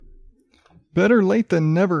Better late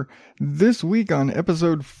than never. This week on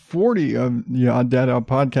episode 40 of the Odd Dad Out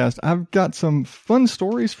podcast, I've got some fun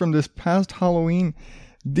stories from this past Halloween.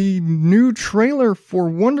 The new trailer for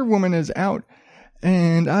Wonder Woman is out,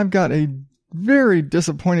 and I've got a very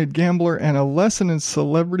disappointed gambler and a lesson in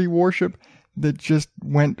celebrity worship that just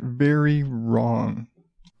went very wrong.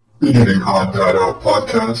 Beginning Odd Dad Out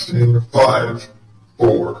podcast in 5,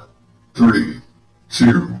 4, 3,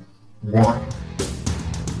 2, 1.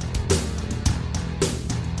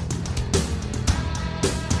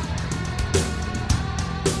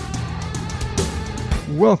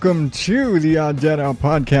 Welcome to the Odd Dad Out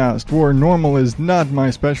podcast, where normal is not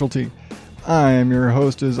my specialty. I am your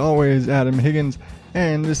host, as always, Adam Higgins,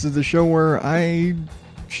 and this is the show where I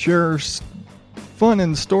share fun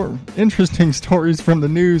and interesting stories from the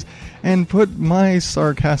news and put my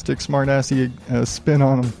sarcastic, smartassy spin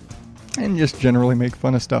on them, and just generally make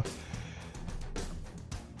fun of stuff.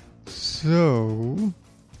 So,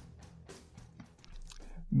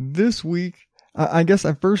 this week, I guess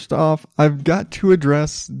I've got to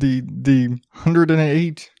address the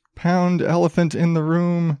 108-pound elephant in the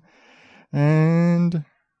room, and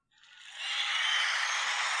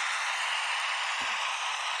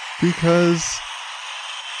because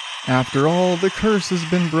after all, the curse has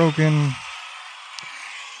been broken,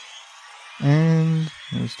 and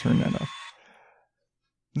let's turn that off.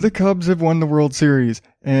 The Cubs have won the World Series,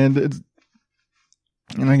 and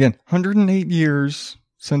again, 108 years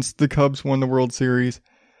since the Cubs won the World Series.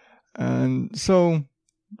 And so,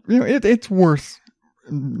 it's worth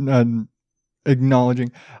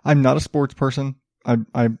acknowledging. I'm not a sports person.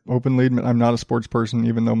 I openly admit I'm not a sports person,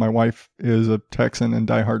 even though my wife is a Texan and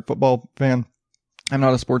diehard football fan. I'm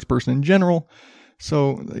not a sports person in general.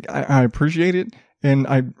 So I appreciate it. And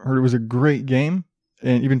I heard it was a great game.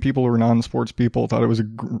 And even people who are non-sports people thought it was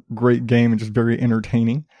a great game and just very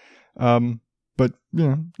entertaining. But,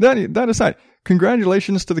 that aside,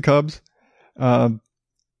 congratulations to the Cubs.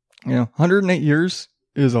 108 years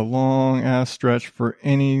is a long-ass stretch for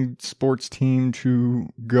any sports team to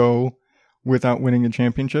go without winning a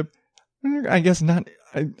championship. I guess not.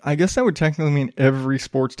 I guess that would technically mean every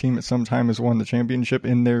sports team at some time has won the championship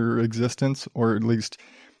in their existence, or at least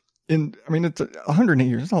it's 108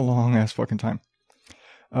 years. It's a long-ass fucking time.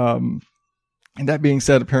 And that being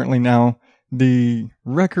said, apparently now the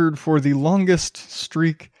record for the longest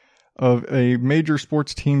streak of a major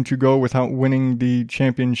sports team to go without winning the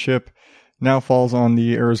championship now falls on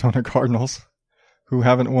the Arizona Cardinals, who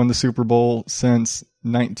haven't won the Super Bowl since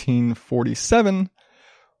 1947,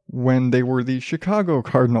 when they were the Chicago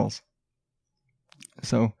Cardinals.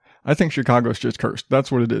 So I think Chicago's just cursed.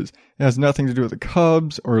 That's what it is. It has nothing to do with the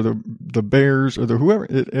Cubs or the Bears or the whoever.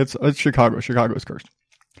 It's Chicago. Chicago's cursed.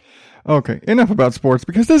 Okay, enough about sports,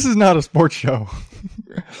 because this is not a sports show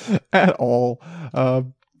at all.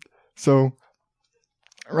 So,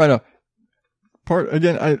 right up.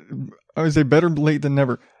 I would say better late than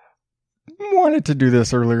never. Wanted to do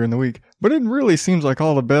this earlier in the week, but it really seems like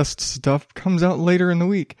all the best stuff comes out later in the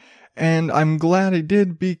week. And I'm glad I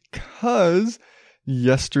did, because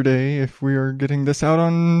yesterday, if we are getting this out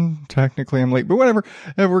on, technically I'm late, but whatever,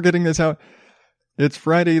 if we're getting this out, it's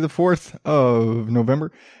Friday the 4th of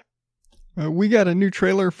November. We got a new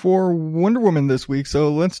trailer for Wonder Woman this week,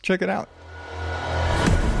 so let's check it out.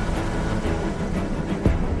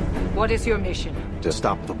 What is your mission? To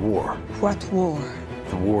stop the war. What war?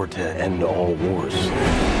 The war to end all wars.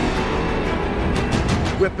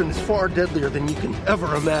 Weapons far deadlier than you can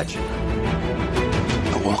ever imagine.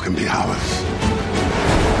 The war can be ours.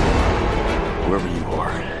 Whoever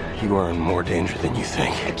you are in more danger than you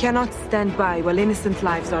think. I cannot stand by while innocent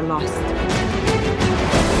lives are lost.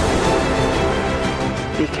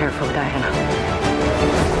 Be careful, Diana.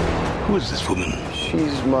 Who is this woman?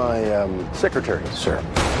 She's my secretary, sir.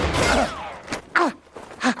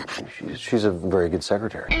 She's a very good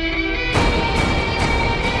secretary.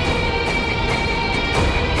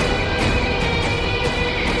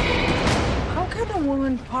 How can a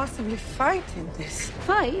woman possibly fight in this?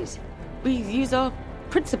 Fight? We use our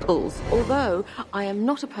principles. Although I am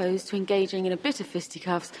not opposed to engaging in a bit of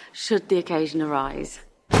fisticuffs should the occasion arise.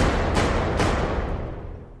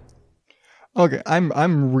 Okay,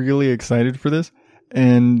 I'm really excited for this,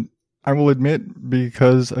 and I will admit,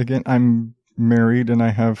 because again, I'm married and I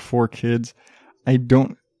have 4 kids, I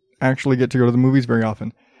don't actually get to go to the movies very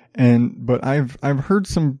often. But I've heard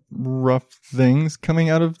some rough things coming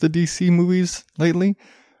out of the DC movies lately,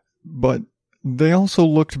 but they also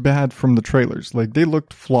looked bad from the trailers. Like, they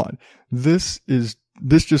looked flawed. This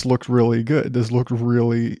just looked really good. This looked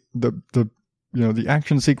really, the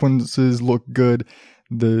action sequences look good.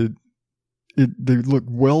 they look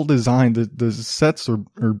well designed. The sets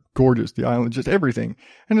are gorgeous. The island, just everything.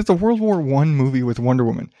 And it's a World War I movie with Wonder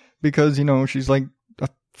Woman because, she's like a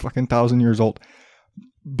fucking 1,000 years old.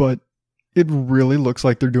 But it really looks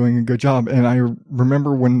like they're doing a good job. And I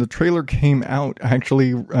remember when the trailer came out,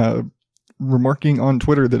 actually remarking on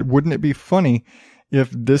Twitter that wouldn't it be funny if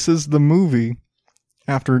this is the movie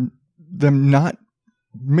after them not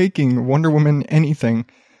making Wonder Woman anything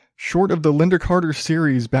short of the Linda Carter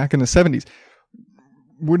series back in the 70s.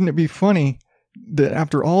 Wouldn't it be funny that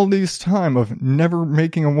after all these time of never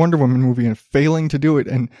making a Wonder Woman movie and failing to do it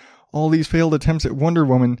and all these failed attempts at Wonder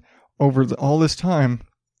Woman over all this time,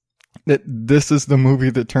 that this is the movie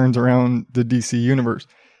that turns around the DC universe?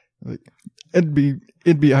 Like, it'd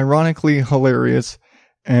be ironically hilarious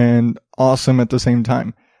and awesome at the same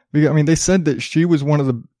time. Because, I mean, they said that she was one of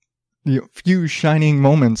the few shining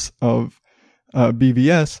moments of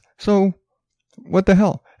BVS. So what the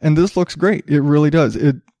hell? And this looks great. It really does.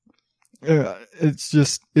 It's a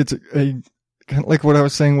kind of like what I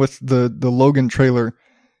was saying with the Logan trailer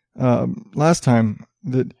last time,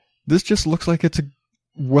 that this just looks like it's a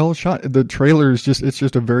well shot. The trailer is it's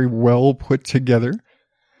just a very well put together,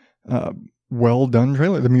 well done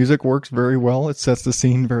trailer. The music works very well. It sets the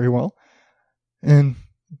scene very well. And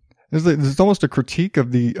there's almost a critique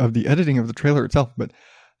of the editing of the trailer itself, but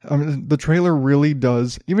the trailer really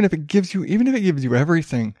does, even if it gives you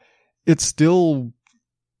everything, it's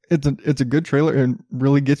a good trailer and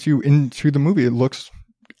really gets you into the movie. It looks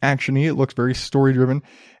actiony. It looks very story driven,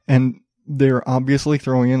 and they're obviously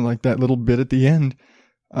throwing in like that little bit at the end.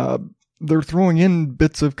 They're throwing in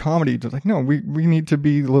bits of comedy. Just like, no, we need to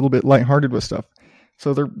be a little bit lighthearted with stuff.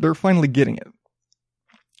 So they're finally getting it.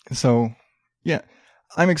 So yeah,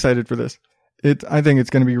 I'm excited for this. I think it's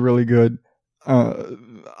going to be really good.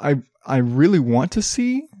 I really want to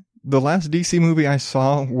see, the last DC movie I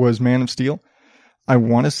saw was Man of Steel. I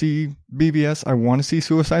want to see BVS. I want to see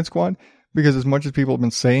Suicide Squad, because as much as people have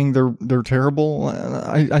been saying they're terrible,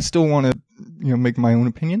 I still want to, make my own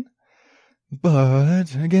opinion.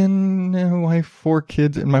 But again, wife, 4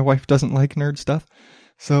 kids, and my wife doesn't like nerd stuff.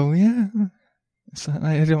 So yeah,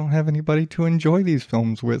 I don't have anybody to enjoy these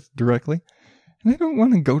films with directly. And I don't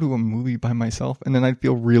want to go to a movie by myself, and then I'd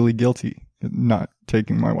feel really guilty not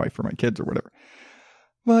taking my wife or my kids or whatever.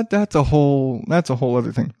 But that's a whole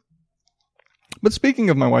other thing. But speaking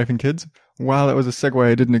of my wife and kids, wow, that was a segue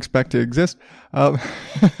I didn't expect to exist. We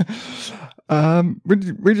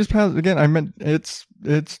just passed again. I'm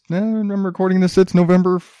recording this. It's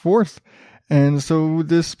November 4th, and so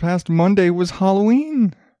this past Monday was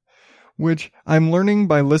Halloween, which I'm learning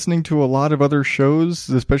by listening to a lot of other shows,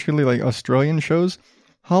 especially like Australian shows.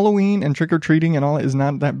 Halloween and trick-or-treating and all is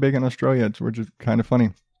not that big in Australia, which is kind of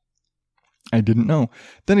funny. I didn't know.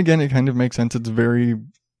 Then again, it kind of makes sense. It's very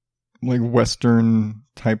like Western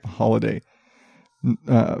type holiday.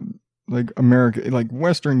 Like America, like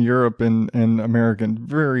Western Europe and American,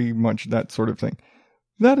 very much that sort of thing.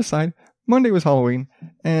 That aside, Monday was Halloween,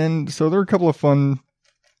 and so there were a couple of fun,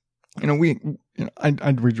 we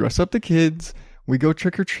dress up the kids, we go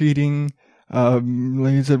trick-or-treating.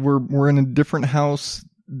 Like I said, we're in a different house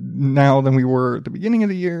now than we were at the beginning of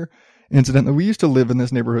the year. Incidentally, we used to live in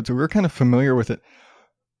this neighborhood, so we were kind of familiar with it.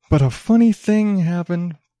 But a funny thing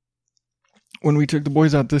happened when we took the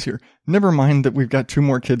boys out this year. Never mind that we've got 2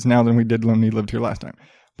 more kids now than we did when we lived here last time.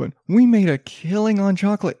 But we made a killing on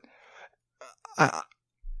chocolate.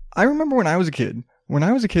 I remember when I was a kid. When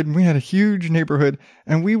I was a kid, we had a huge neighborhood,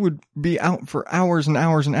 and we would be out for hours and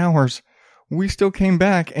hours and hours. We still came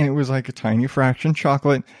back, and it was like a tiny fraction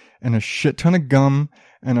chocolate and a shit ton of gum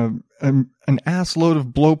and an ass load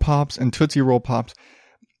of blow pops and Tootsie Roll pops.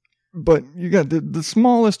 But you got the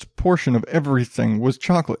smallest portion of everything was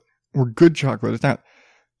chocolate, or good chocolate at that.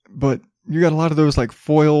 But you got a lot of those like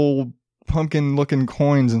foil pumpkin looking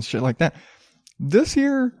coins and shit like that. This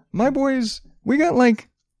year, my boys, we got like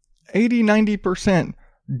 80-90%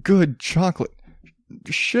 good chocolate.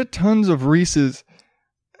 Shit tons of Reese's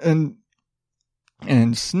and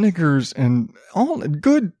Snickers and all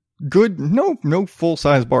good, no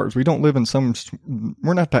full-size bars. We don't live in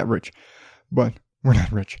we're not that rich, but we're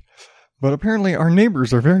not rich. But apparently our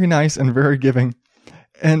neighbors are very nice and very giving.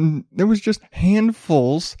 And there was just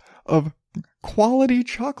handfuls of quality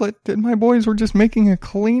chocolate that my boys were just making a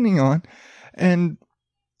cleaning on. And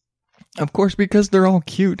of course, because they're all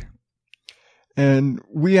cute. And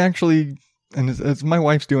we actually, and it's my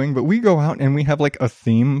wife's doing, but we go out and we have like a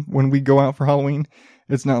theme when we go out for Halloween.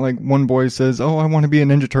 It's not like one boy says, "Oh, I want to be a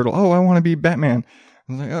Ninja Turtle. Oh, I want to be Batman."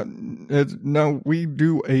 I was like, no, we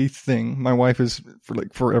do a thing. My wife is for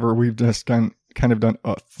like forever. We've just kind of done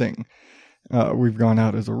a thing. We've gone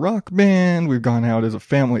out as a rock band. We've gone out as a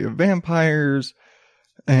family of vampires.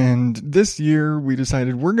 And this year we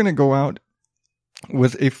decided we're going to go out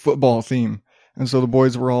with a football theme. And so the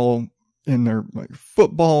boys were all in their like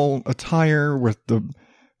football attire with the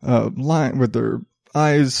line, with their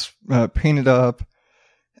eyes painted up.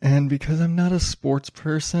 And because I'm not a sports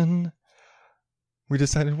person, we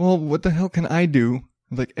decided, well, what the hell can I do?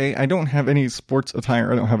 Like, I don't have any sports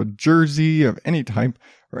attire. I don't have a jersey of any type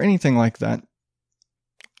or anything like that.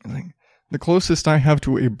 Like, the closest I have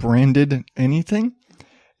to a branded anything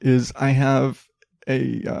is I have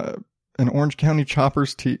an Orange County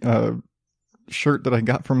Choppers shirt that I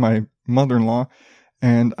got from my mother-in-law,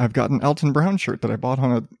 and I've got an Alton Brown shirt that I bought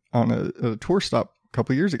on a tour stop a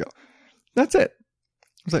couple of years ago. That's it.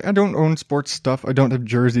 It's like, I don't own sports stuff. I don't have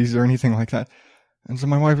jerseys or anything like that. And so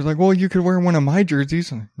my wife was like, well, you could wear one of my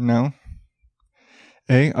jerseys. And no.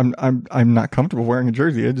 I'm not comfortable wearing a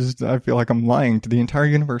jersey. I feel like I'm lying to the entire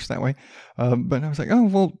universe that way. But I was like, oh,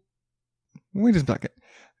 well, wait a second.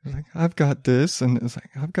 I was like, I've got this, and it's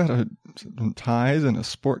like, I've got some ties and a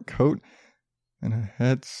sport coat and a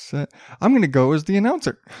headset. I'm going to go as the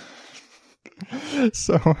announcer.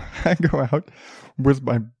 So I go out with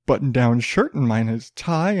my button-down shirt and my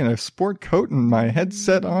tie and a sport coat and my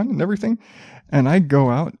headset on and everything. And I go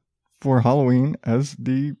out for Halloween as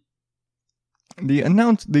the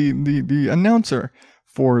announcer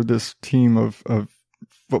for this team of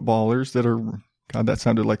footballers that are, God, that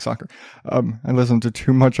sounded like soccer. I listen to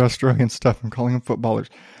too much Australian stuff. I'm calling them footballers.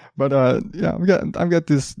 But yeah, I've got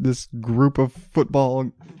this group of football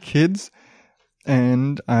kids,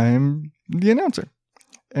 and I'm the announcer.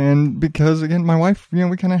 And because again, my wife, we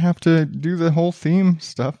kind of have to do the whole theme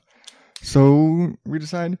stuff. So we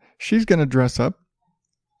decide she's going to dress up,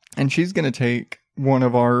 and she's going to take one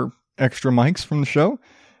of our extra mics from the show,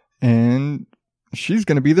 and she's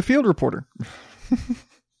going to be the field reporter.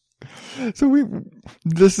 So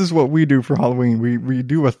this is what we do for Halloween. We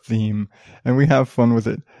do a theme, and we have fun with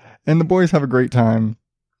it, and the boys have a great time.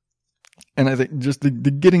 And I think just the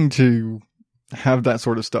getting to have that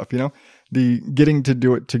sort of stuff, the getting to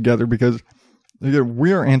do it together, because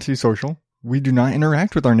we are antisocial. We do not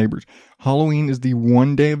interact with our neighbors. Halloween is the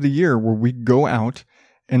one day of the year where we go out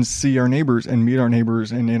and see our neighbors and meet our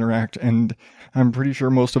neighbors and interact. And I'm pretty sure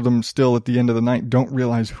most of them still at the end of the night don't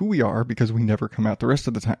realize who we are because we never come out the rest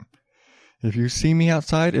of the time. If you see me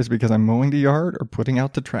outside, it's because I'm mowing the yard or putting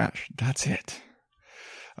out the trash. That's it.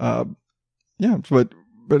 Yeah, but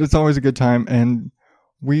it's always a good time. And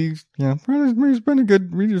it's been a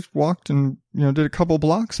good, we just walked and, did a couple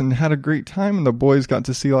blocks and had a great time, and the boys got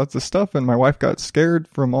to see lots of stuff, and my wife got scared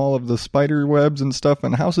from all of the spider webs and stuff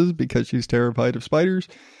in houses because she's terrified of spiders,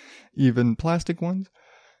 even plastic ones.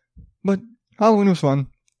 But Halloween was fun,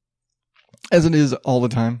 as it is all the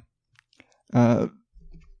time.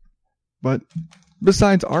 But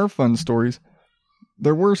besides our fun stories,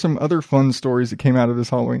 there were some other fun stories that came out of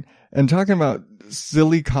this Halloween. And talking about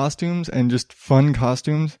silly costumes and just fun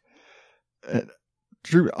costumes,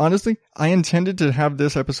 honestly, I intended to have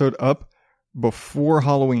this episode up before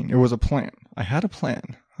Halloween. It was a plan. I had a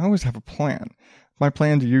plan. I always have a plan. My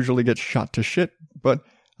plans usually get shot to shit, but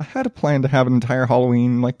I had a plan to have an entire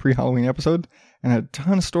Halloween, like pre-Halloween episode, and I had a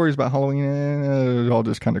ton of stories about Halloween, and it all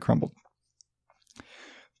just kind of crumbled.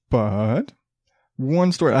 But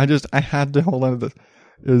one story I had to hold on to this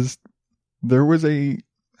is there was I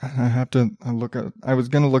was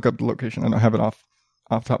going to look up the location. I don't have it off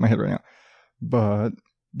the top of my head right now. But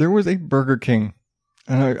there was a Burger King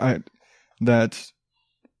that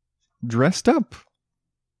dressed up.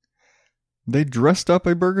 They dressed up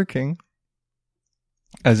a Burger King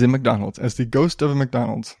as a McDonald's, as the ghost of a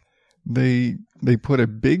McDonald's. They put a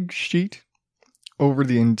big sheet over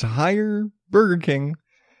the entire Burger King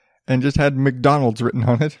and just had McDonald's written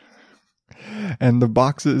on it. And the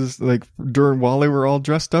boxes, while they were all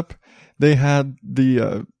dressed up, they had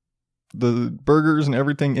the burgers and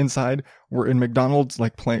everything inside were in McDonald's,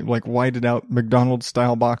 whited out McDonald's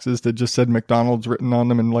style boxes that just said McDonald's written on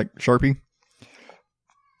them in Sharpie.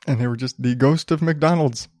 And they were just the ghost of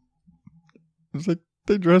McDonald's. It's like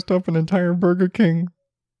they dressed up an entire Burger King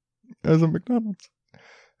as a McDonald's.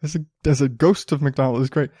 As a ghost of McDonald's.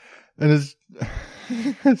 It's great. And it's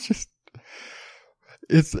just,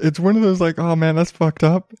 it's one of those oh man, that's fucked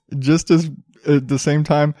up. Just as at the same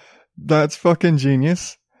time, that's fucking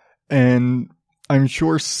genius. And I'm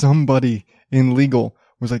sure somebody in legal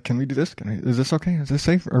was like, can we do this? Is this okay? Is this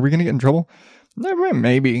safe? Are we going to get in trouble?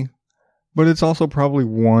 Maybe. But it's also probably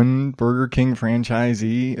one Burger King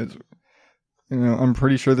franchisee. I'm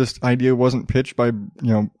pretty sure this idea wasn't pitched by,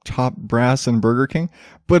 top brass in Burger King,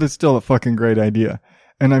 but it's still a fucking great idea.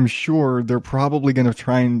 And I'm sure they're probably going to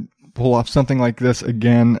try and pull off something like this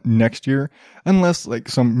again next year, unless like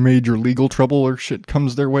some major legal trouble or shit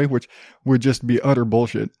comes their way, which would just be utter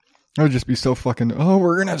bullshit. It would just be so fucking, oh,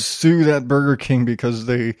 we're going to sue that Burger King because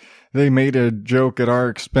they made a joke at our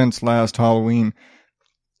expense last Halloween.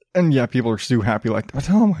 And yeah, people are so happy like that.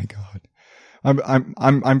 Oh my God.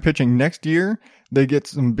 I'm pitching next year. They get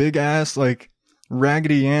some big ass, like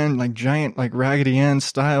Raggedy Ann, like giant, like Raggedy Ann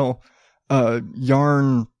style,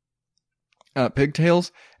 yarn,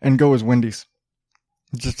 pigtails and go as Wendy's.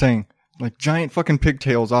 Just saying, like giant fucking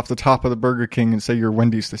pigtails off the top of the Burger King and say you're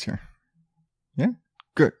Wendy's this year. Yeah.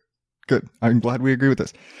 Good. I'm glad we agree with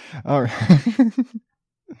this. All right.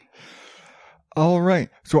 All right.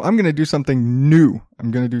 So I'm going to do something new.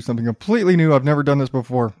 I'm going to do something completely new. I've never done this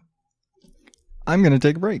before. I'm going to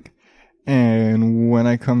take a break. And when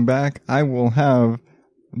I come back, I will have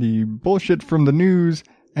the bullshit from the news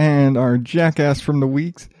and our jackass from the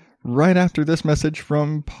weeks right after this message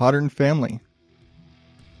from Podern Family.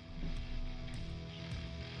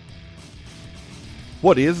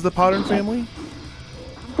 What is the Podern Family?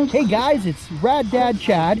 Hey guys, it's Rad Dad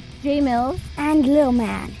Chad, J Mills, and Lil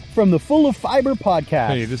Man from the Full of Fiber podcast.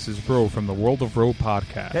 Hey, this is Bro from the World of Row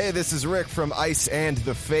podcast. Hey, this is Rick from Ice and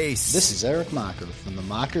the Face. This is Eric Mocker from the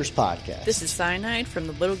Mockers podcast. This is Cyanide from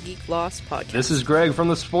the Little Geek Lost podcast. This is Greg from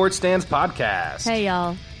the Sports Stands podcast. Hey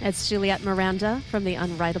y'all, it's Juliette Miranda from the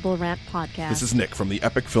Unwritable Rant podcast. This is Nick from the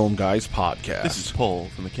Epic Film Guys podcast. This is Paul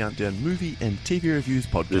from the Countdown Movie and TV Reviews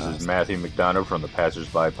podcast. This is Matthew McDonough from the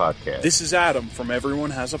Passersby podcast. This is Adam from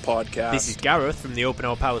Everyone Has a Podcast. This is Gareth from the Open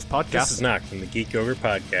All Powers podcast. This is Knock from the Geek Ogre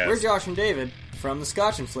podcast. We're Josh and David from the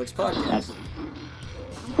Scotch and Flicks podcast.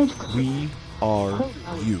 We are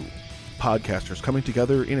you, podcasters coming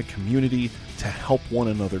together in a community to help one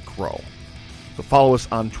another grow. So follow us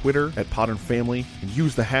on Twitter at Podern Family and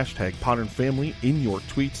use the hashtag Podern Family in your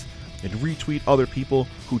tweets and retweet other people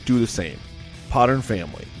who do the same. Podern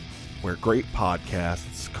Family, where great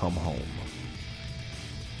podcasts come home.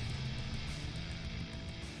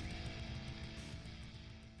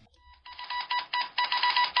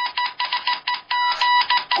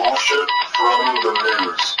 Bullshit from the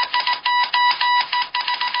news.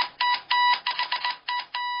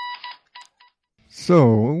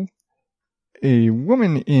 So, a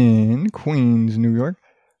woman in Queens, New York,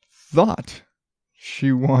 thought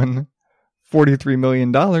she won $43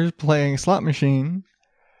 million playing a slot machine.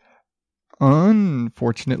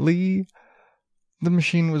 Unfortunately, the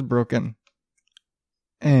machine was broken.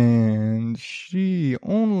 And she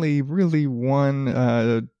only really won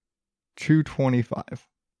 $2.25.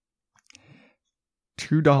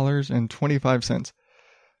 $2.25.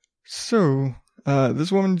 So,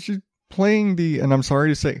 this woman, she's playing and I'm sorry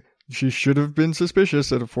to say, she should have been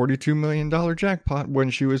suspicious at a $42 million jackpot when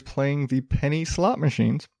she was playing the penny slot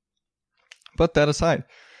machines. But that aside,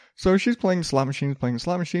 so she's playing slot machines,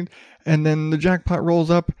 and then the jackpot rolls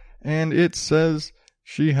up, and it says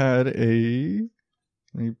she had let me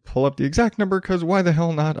pull up the exact number, because why the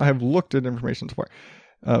hell not? I have looked at information so far.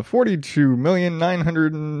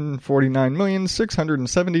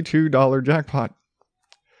 $42,949,672 jackpot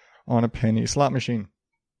on a penny slot machine.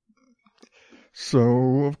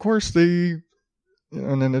 So, of course, and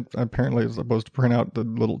then it apparently is supposed to print out the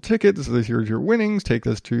little ticket. This is, here's your winnings. Take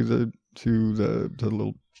this to the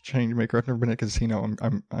little change maker. I've never been at a casino.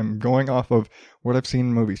 I'm going off of what I've seen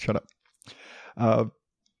in movies. Shut up. But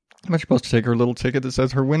you're supposed to take her little ticket that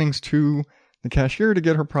says her winnings to the cashier to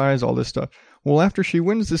get her prize, all this stuff. Well, after she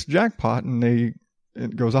wins this jackpot and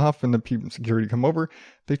it goes off and the people security come over,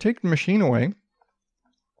 they take the machine away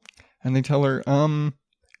and they tell her,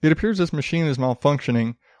 it appears this machine is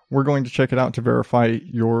malfunctioning. We're going to check it out to verify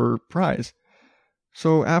your prize.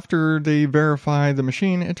 So after they verify the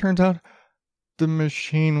machine, it turns out the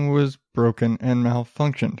machine was broken and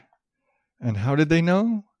malfunctioned. And how did they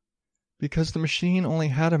know? Because the machine only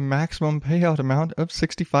had a maximum payout amount of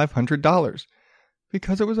 $6,500.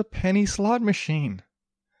 Because it was a penny slot machine.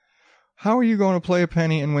 How are you going to play a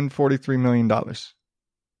penny and win $43 million?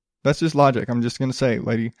 That's just logic. I'm just going to say,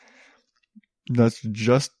 lady, that's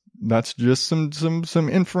just some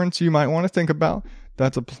inference you might want to think about.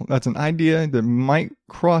 That's an idea that might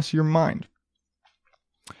cross your mind.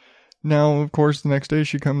 Now, of course, the next day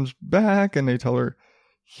she comes back and they tell her,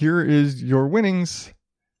 here is your winnings,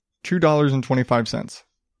 $2.25.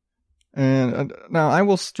 And now I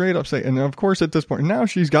will straight up say, and of course at this point, now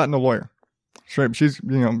she's gotten a lawyer. Straight, she's,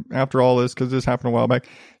 after all this, because this happened a while back,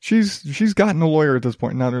 she's gotten a lawyer at this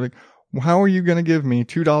point. Now they're like, how are you going to give me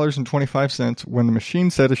 $2.25 when the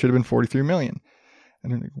machine said it should have been $43 million?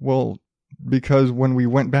 And they're like, well, because when we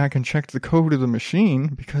went back and checked the code of the machine,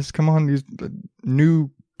 because come on, these new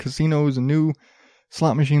casinos and new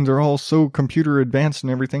slot machines are all so computer advanced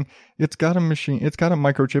and everything. It's got a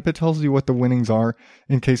microchip. It tells you what the winnings are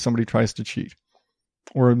in case somebody tries to cheat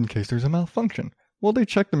or in case there's a malfunction. Well, they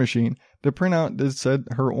checked the machine. The printout said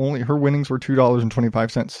her winnings were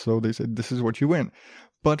 $2.25. So they said, this is what you win.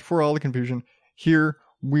 But for all the confusion, here's,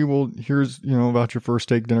 a voucher for a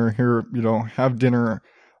steak dinner. Here, have dinner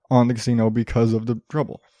on the casino because of the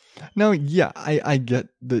trouble. Now, yeah, I get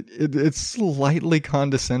that it's slightly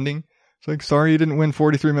condescending. It's like, sorry you didn't win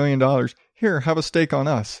 $43 million. Here, have a steak on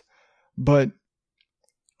us. But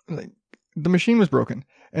the machine was broken.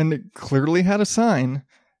 And it clearly had a sign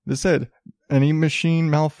that said, any machine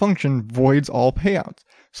malfunction voids all payouts.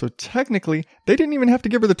 So technically, they didn't even have to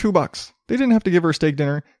give her the $2. They didn't have to give her a steak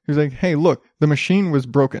dinner. He was like, hey, look, the machine was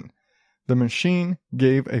broken. The machine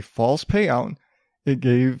gave a false payout.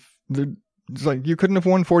 It's like, you couldn't have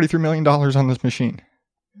won $43 million on this machine.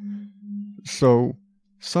 So,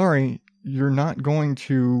 sorry, you're not going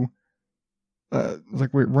to,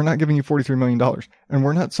 we're not giving you $43 million. And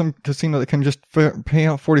we're not some casino that can just pay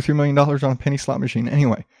out $43 million on a penny slot machine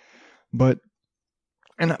anyway. But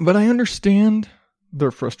I understand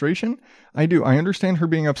their frustration. I do. I understand her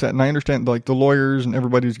being upset, and I understand the lawyers and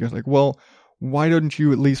everybody's just like, well, why don't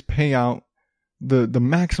you at least pay out the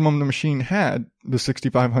maximum the machine had, the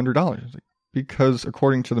 $6,500? Because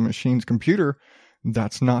according to the machine's computer,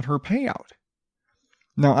 that's not her payout.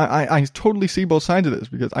 Now, I totally see both sides of this,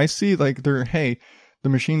 because I see the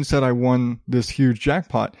machine said I won this huge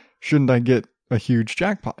jackpot. Shouldn't I get a huge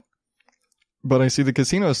jackpot? But I see the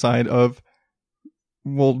casino side of,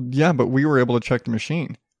 well, yeah, but we were able to check the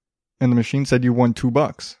machine, and the machine said you won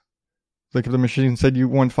 $2. Like, if the machine said you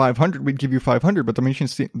won 500, we'd give you 500, but the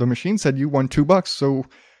machine said you won $2, so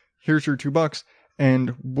here's your $2,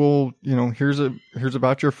 and we'll, here's a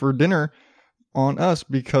voucher for dinner on us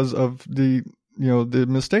because of the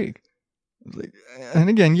mistake.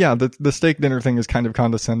 And again, yeah, the steak dinner thing is kind of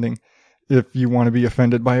condescending if you want to be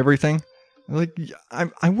offended by everything.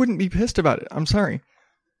 I wouldn't be pissed about it. I'm sorry.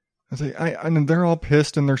 And they're all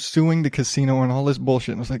pissed and they're suing the casino and all this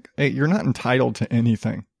bullshit. And it's like, hey, you're not entitled to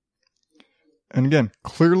anything. And again,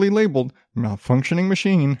 clearly labeled malfunctioning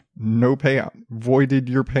machine, no payout, voided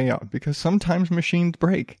your payout, because sometimes machines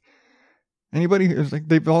break. Anybody is like,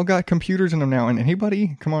 they've all got computers in them now. And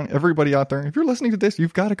everybody out there, if you're listening to this,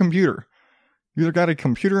 you've got a computer. You either got a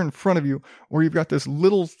computer in front of you, or you've got this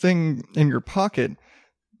little thing in your pocket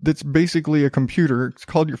that's basically a computer. It's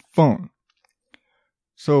called your phone.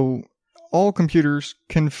 So all computers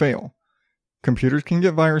can fail. Computers can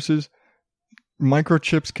get viruses.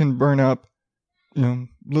 Microchips can burn up.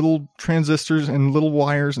 Little transistors and little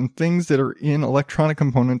wires and things that are in electronic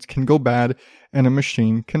components can go bad, and a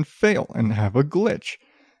machine can fail and have a glitch.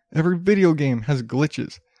 Every video game has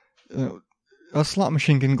glitches. A slot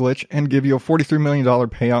machine can glitch and give you a $43 million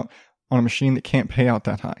payout on a machine that can't pay out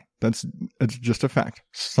that high. It's just a fact.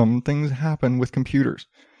 Some things happen with computers.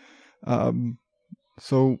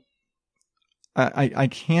 So I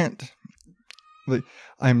can't,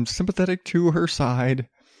 I'm sympathetic to her side,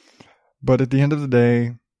 but at the end of the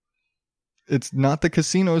day, it's not the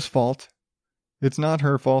casino's fault. It's not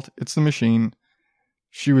her fault. It's the machine.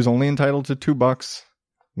 She was only entitled to $2.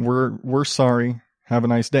 We're sorry. Have a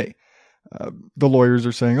nice day. The lawyers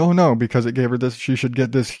are saying, oh no, because it gave her this, she should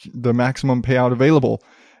get the maximum payout available.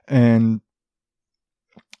 And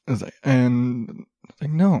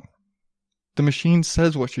no, the machine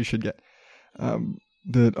says what she should get.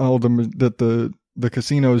 That the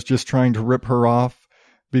casino is just trying to rip her off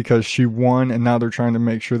because she won, and now they're trying to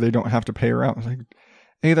make sure they don't have to pay her out. It's like,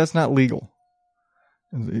 hey, that's not legal.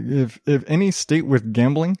 If any state with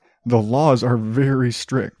gambling, the laws are very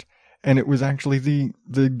strict. And it was actually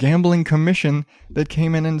the gambling commission that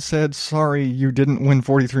came in and said, sorry, you didn't win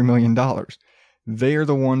 $43 million. They are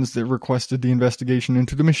the ones that requested the investigation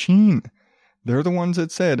into the machine. They're the ones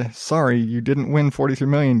that said, sorry, you didn't win $43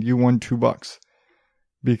 million, you won $2.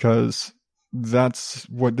 Because that's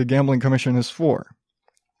what the gambling commission is for.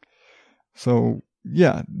 So,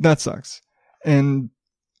 yeah, that sucks. And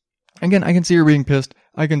again, I can see her being pissed.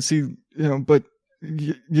 I can see, but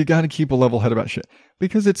you got to keep a level head about shit,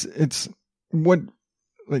 because it's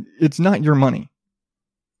not your money.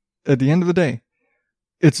 At the end of the day,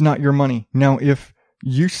 it's not your money. Now, if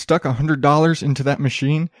you stuck $100 into that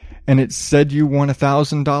machine and it said you won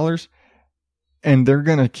 $1,000 and they're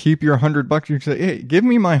going to keep your $100, you say, hey, give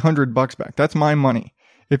me my $100 back. That's my money.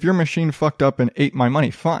 If your machine fucked up and ate my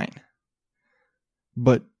money, fine.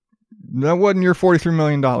 But that wasn't your $43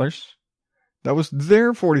 million. That was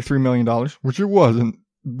their $43 million, which it wasn't.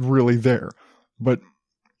 really there. But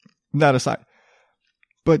that aside.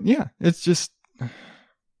 But yeah, it's just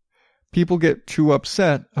people get too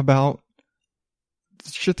upset about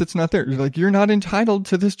shit that's not there. Like, you're not entitled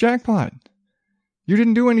to this jackpot. You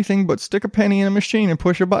didn't do anything but stick a penny in a machine and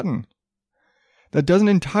push a button. That doesn't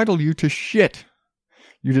entitle you to shit.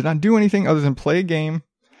 You did not do anything other than play a game,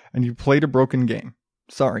 and you played a broken game.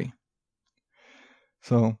 Sorry.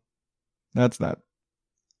 So, that's that.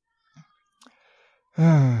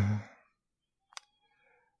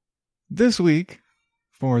 This week,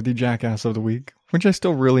 for the Jackass of the Week, which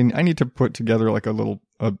I need to put together like a little,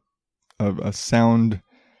 a sound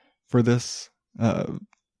for this,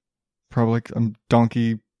 probably like a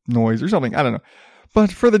donkey noise or something, I don't know.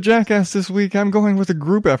 But for the Jackass this week, I'm going with a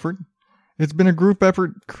group effort. It's been a group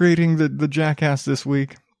effort creating the Jackass this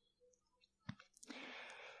week.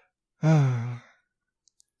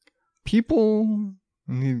 People,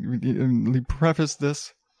 let me preface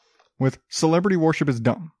this with, celebrity worship is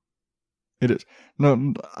dumb. It is.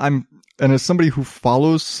 No, and as somebody who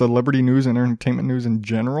follows celebrity news and entertainment news in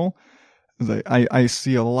general, I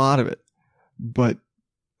see a lot of it. But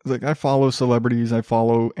like, I follow celebrities, I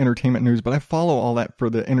follow entertainment news, but I follow all that for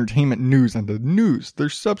the entertainment news and the news.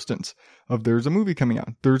 There's substance of, there's a movie coming out.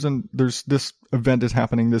 There's this event is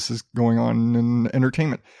happening. This is going on in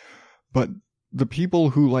entertainment. But the people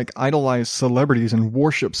who like idolize celebrities and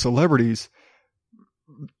worship celebrities,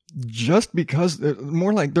 just because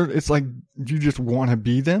more like it's like you just want to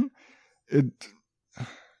be them.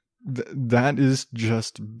 That is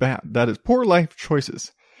just bad. That is poor life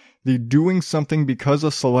choices. The doing something because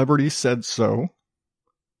a celebrity said so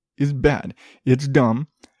is bad. It's dumb.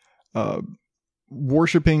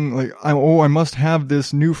 Worshipping, like, I must have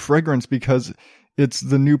this new fragrance because it's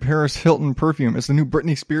the new Paris Hilton perfume. It's the new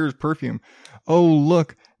Britney Spears perfume. Oh,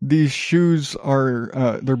 look, these shoes are,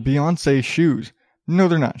 they're Beyonce shoes. No,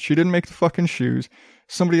 they're not. She didn't make the fucking shoes.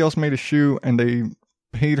 Somebody else made a shoe and they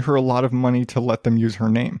paid her a lot of money to let them use her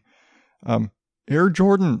name. Air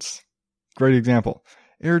Jordans. Great example.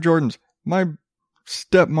 Air Jordans. My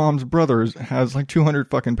stepmom's brother has like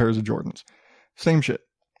 200 fucking pairs of Jordans. Same shit.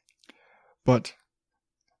 But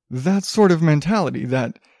that sort of mentality,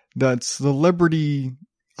 that celebrity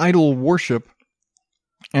idol worship,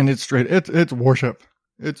 and it's straight, it's worship.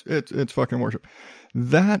 It's fucking worship.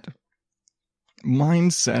 That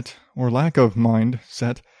mindset, or lack of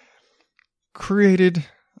mindset, created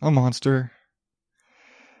a monster.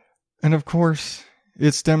 And of course,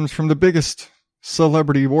 it stems from the biggest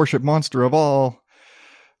celebrity worship monster of all,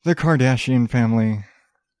 the Kardashian family.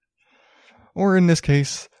 Or in this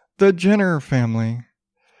case, the Jenner family.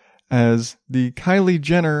 As the Kylie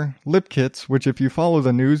Jenner lip kits, which if you follow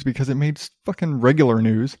the news, because it made fucking regular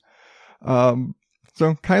news. So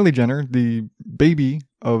Kylie Jenner, the baby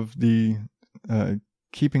of the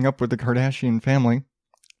Keeping Up with the Kardashian family,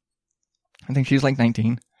 I think she's like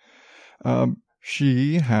 19.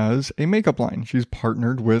 She has a makeup line. She's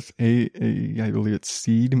partnered with I believe it's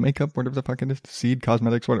Seed Makeup, whatever the fuck it is, Seed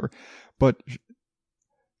Cosmetics, whatever. But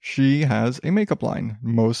she has a makeup line,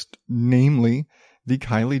 most namely the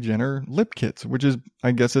Kylie Jenner lip kits, which is,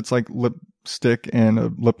 I guess it's like lipstick and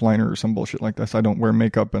a lip liner or some bullshit like this. I don't wear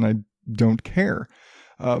makeup and I don't care.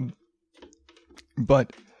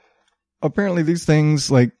 But apparently these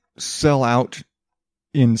things like sell out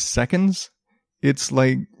in seconds. It's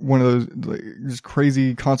like one of those like, just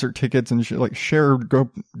crazy concert tickets and shit. Like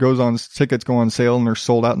goes on, tickets go on sale and they're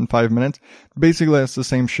sold out in 5 minutes. Basically, that's the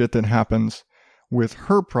same shit that happens with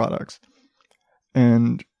her products.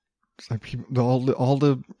 And it's like people, all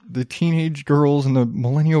the teenage girls and the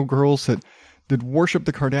millennial girls that worship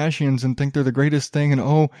the Kardashians and think they're the greatest thing. And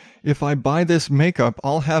oh, if I buy this makeup,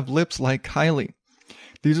 I'll have lips like Kylie.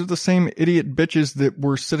 These are the same idiot bitches that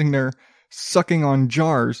were sitting there sucking on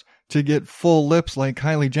jars to get full lips like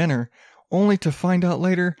Kylie Jenner, only to find out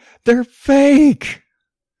later they're fake.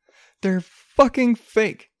 They're fucking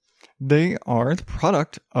fake. They are the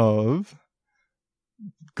product of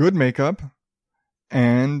good makeup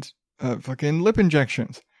and fucking lip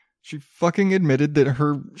injections. She fucking admitted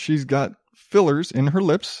that she's got fillers in her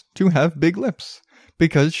lips to have big lips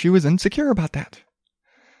because she was insecure about that.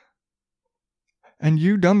 And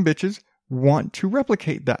you dumb bitches want to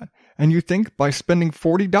replicate that. And you think by spending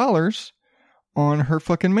 $40 on her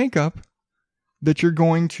fucking makeup that you're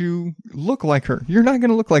going to look like her. You're not going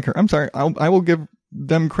to look like her. I'm sorry. I will give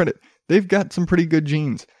them credit. They've got some pretty good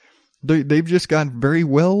genes. They've just got very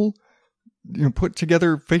well put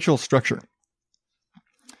together facial structure.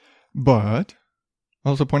 But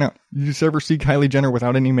I'll also point out, you just ever see Kylie Jenner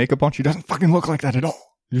without any makeup on? She doesn't fucking look like that at all.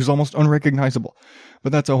 She's almost unrecognizable.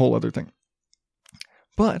 But that's a whole other thing.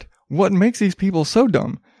 But what makes these people so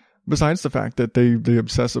dumb, besides the fact that they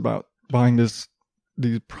obsess about buying these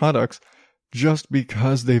products just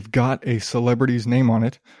because they've got a celebrity's name on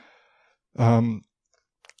it,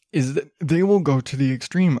 is that they will go to the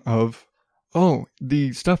extreme of, oh,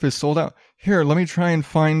 the stuff is sold out. Here, let me try and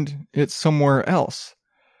find it somewhere else.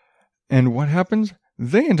 And what happens?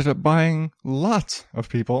 They ended up buying, lots of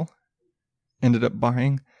people ended up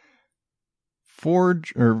buying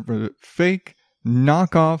fake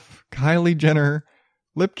knockoff Kylie Jenner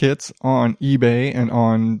lip kits on eBay and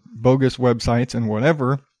on bogus websites and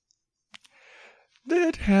whatever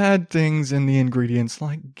that had things in the ingredients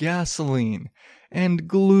like gasoline and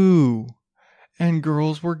glue, and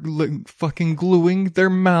girls were fucking gluing their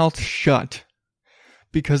mouth shut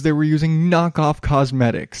because they were using knockoff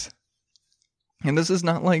cosmetics. And this is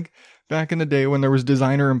not like back in the day when there was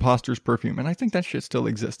designer imposters perfume, and I think that shit still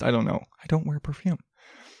exists. I don't know. I don't wear perfume.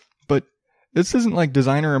 But this isn't like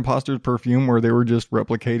designer imposters perfume where they were just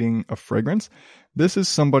replicating a fragrance. This is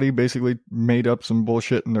somebody basically made up some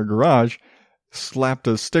bullshit in their garage, slapped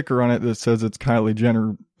a sticker on it that says it's Kylie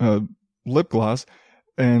Jenner lip gloss,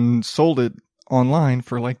 and sold it online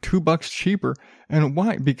for like $2 cheaper. And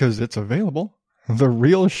why? Because it's available. The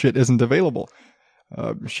real shit isn't available.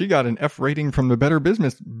 She got an F rating from the Better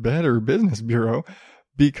Business Bureau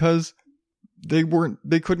because they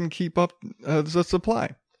couldn't keep up the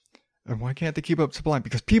supply. And why can't they keep up supply?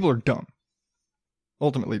 Because people are dumb.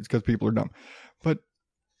 Ultimately, it's because people are dumb. But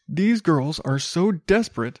these girls are so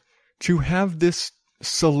desperate to have this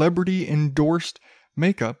celebrity endorsed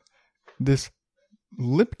makeup, this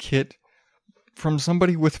lip kit from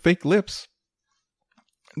somebody with fake lips,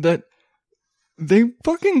 that they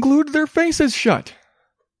fucking glued their faces shut.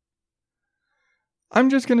 I'm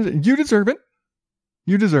just gonna say, you deserve it.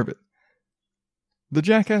 You deserve it. The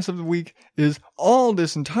jackass of the week is all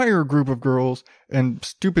this entire group of girls and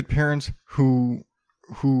stupid parents who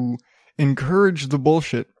encourage the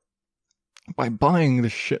bullshit by buying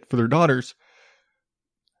this shit for their daughters,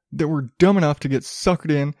 that were dumb enough to get sucked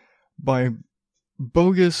in by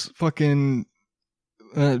bogus fucking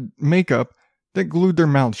makeup that glued their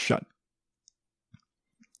mouths shut.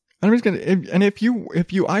 I'm just gonna, and if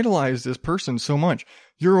you idolize this person so much,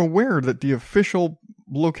 you're aware that the official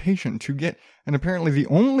location to get, and apparently the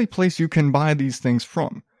only place you can buy these things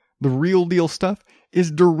from, the real deal stuff,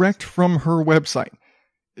 is direct from her website.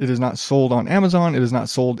 It is not sold on Amazon. It is not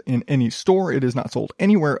sold in any store. It is not sold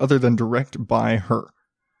anywhere other than direct by her.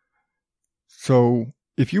 So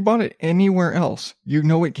if you bought it anywhere else, you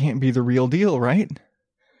know it can't be the real deal, right?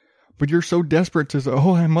 But you're so desperate to say,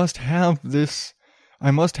 oh, I must have this.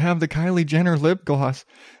 I must have the Kylie Jenner lip gloss,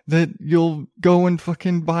 that you'll go and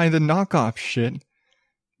fucking buy the knockoff shit.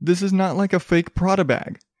 This is not like a fake Prada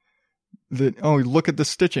bag. That, oh, look at the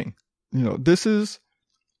stitching. You know,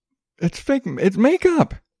 it's fake. It's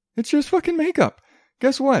makeup. It's just fucking makeup.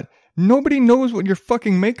 Guess what? Nobody knows what your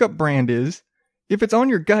fucking makeup brand is if it's on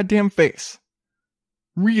your goddamn face.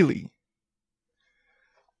 Really.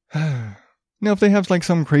 Now, if they have like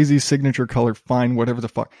some crazy signature color, fine, whatever the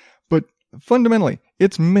fuck. But fundamentally,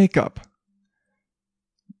 it's makeup.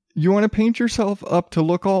 You want to paint yourself up to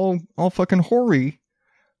look all fucking hoary?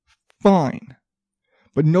 Fine.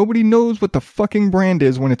 But nobody knows what the fucking brand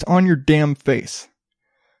is when it's on your damn face.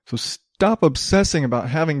 So stop obsessing about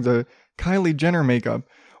having the Kylie Jenner makeup,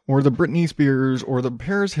 or the Britney Spears, or the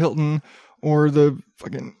Paris Hilton, or the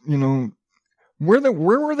fucking, you know, where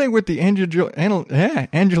were they with the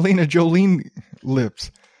Angelina Jolie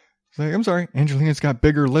lips? It's like, I'm sorry, Angelina's got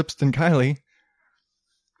bigger lips than Kylie.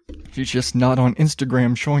 She's just not on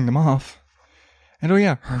Instagram showing them off. And oh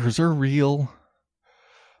yeah, hers are real.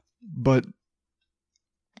 But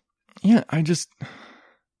yeah, I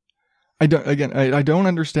don't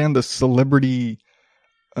understand the celebrity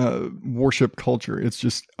worship culture. It's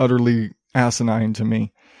just utterly asinine to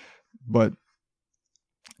me. But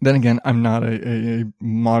then again, I'm not a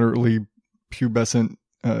moderately pubescent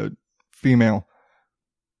female.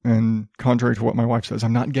 And contrary to what my wife says,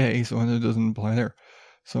 I'm not gay, so it doesn't apply there.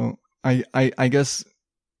 So I guess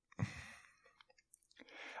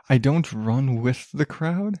I don't run with the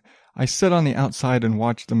crowd. I sit on the outside and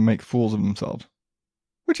watch them make fools of themselves,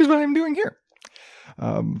 which is what I'm doing here.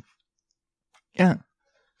 Yeah.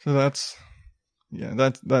 So that's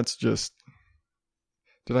just.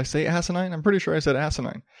 Did I say asinine? I'm pretty sure I said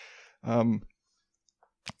asinine. And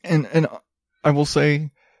I will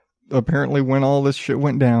say, apparently when all this shit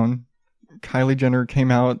went down, Kylie Jenner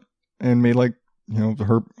came out and made like, you know,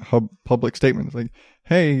 her public statement. It's like,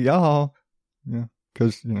 hey, y'all, yeah,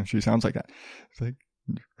 because, you know, she sounds like that. It's like,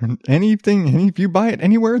 if you buy it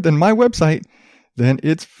anywhere than my website, then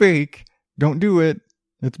it's fake. Don't do it.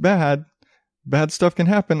 It's bad. Bad stuff can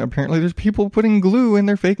happen. Apparently there's people putting glue in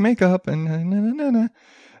their fake makeup and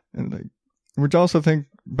like, which also think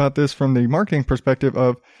about this from the marketing perspective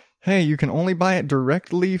of, hey, you can only buy it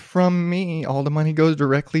directly from me. All the money goes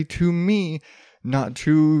directly to me, not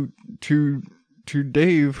to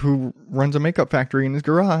Dave, who runs a makeup factory in his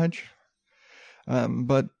garage.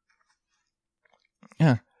 But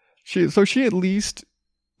yeah, she at least,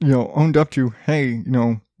 owned up to, hey,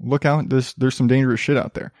 look out, there's some dangerous shit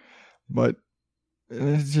out there. But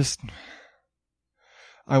it's just,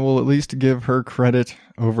 I will at least give her credit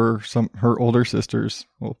over her older sisters.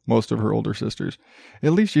 Well, most of her older sisters.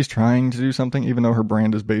 At least she's trying to do something, even though her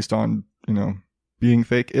brand is based on, being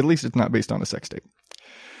fake. At least it's not based on a sex tape.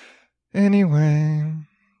 Anyway,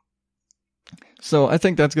 so I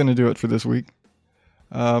think that's going to do it for this week.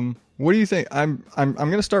 What do you think? I'm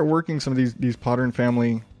going to start working some of these Potter and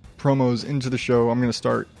Family promos into the show. I'm going to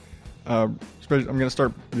start,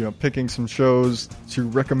 picking some shows to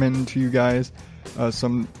recommend to you guys.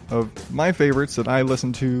 Some of my favorites that I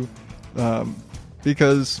listen to,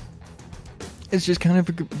 because it's just kind of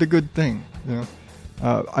the good thing,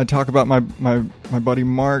 I talk about my buddy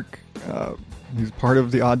Mark. He's part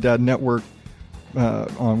of the Odd Dad Network,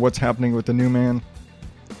 on what's happening with the new man.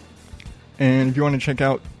 And if you want to check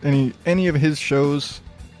out any of his shows,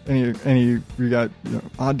 we got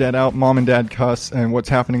Odd Dad Out, Mom and Dad Cuss, and what's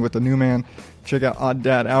happening with the new man, check out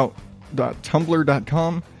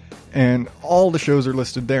oddadout.tumblr.com, and all the shows are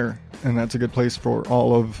listed there. And that's a good place for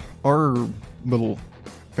all of our little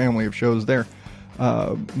family of shows there.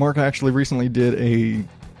 Mark actually recently did a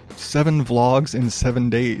 7 vlogs in 7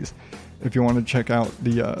 days. If you want to check out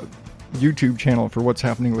the YouTube channel for what's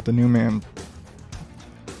happening with the new man.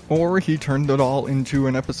 Or he turned it all into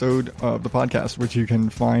an episode of the podcast, which you can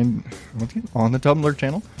find on the Tumblr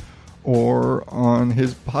channel or on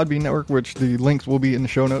his Podbean network, which the links will be in the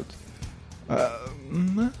show notes.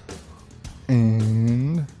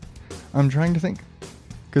 And I'm trying to think,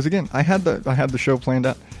 because again, I had the show planned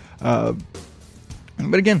out,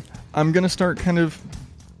 but again, I'm gonna start kind of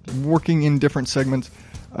working in different segments.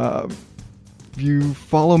 If you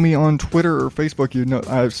follow me on Twitter or Facebook,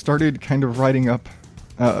 I've started kind of writing up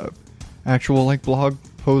actual blog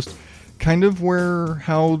posts, kind of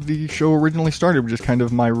how the show originally started, which is kind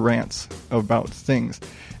of my rants about things.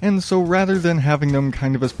 And so rather than having them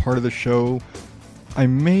kind of as part of the show, I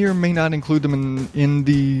may or may not include them in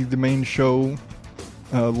the main show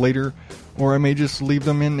later, or I may just leave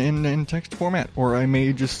them in text format, or I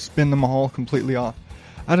may just spin them all completely off.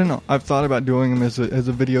 I don't know. I've thought about doing them as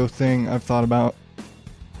a video thing. I've thought about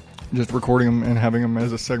just recording them and having them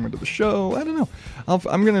as a segment of the show. I don't know.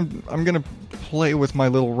 I'm gonna play with my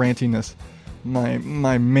little rantiness.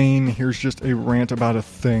 My main here's just a rant about a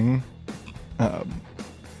thing.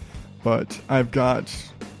 But I've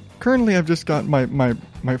just got my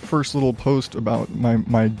first little post about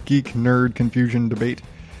my geek nerd confusion debate,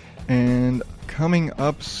 and coming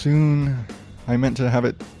up soon. I meant to have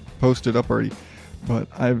it posted up already, but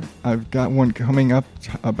I've got one coming up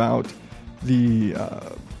about the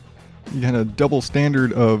kind of double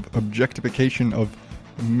standard of objectification of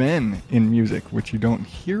men in music, which you don't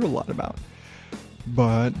hear a lot about.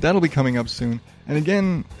 But that'll be coming up soon. And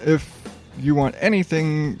again, if you want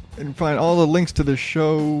anything, and find all the links to the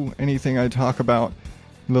show, anything I talk about,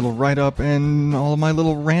 little write-up, and all of my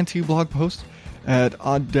little ranty blog posts at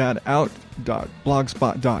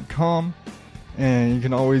oddadout.blogspot.com. And you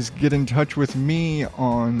can always get in touch with me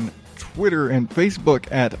on Twitter and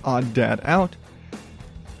Facebook at oddadout,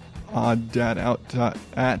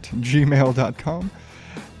 oddadout@gmail.com.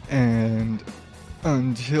 And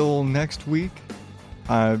until next week,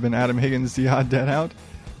 I've been Adam Higgins, the Odd Dad Out.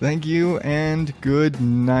 Thank you and good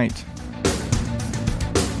night.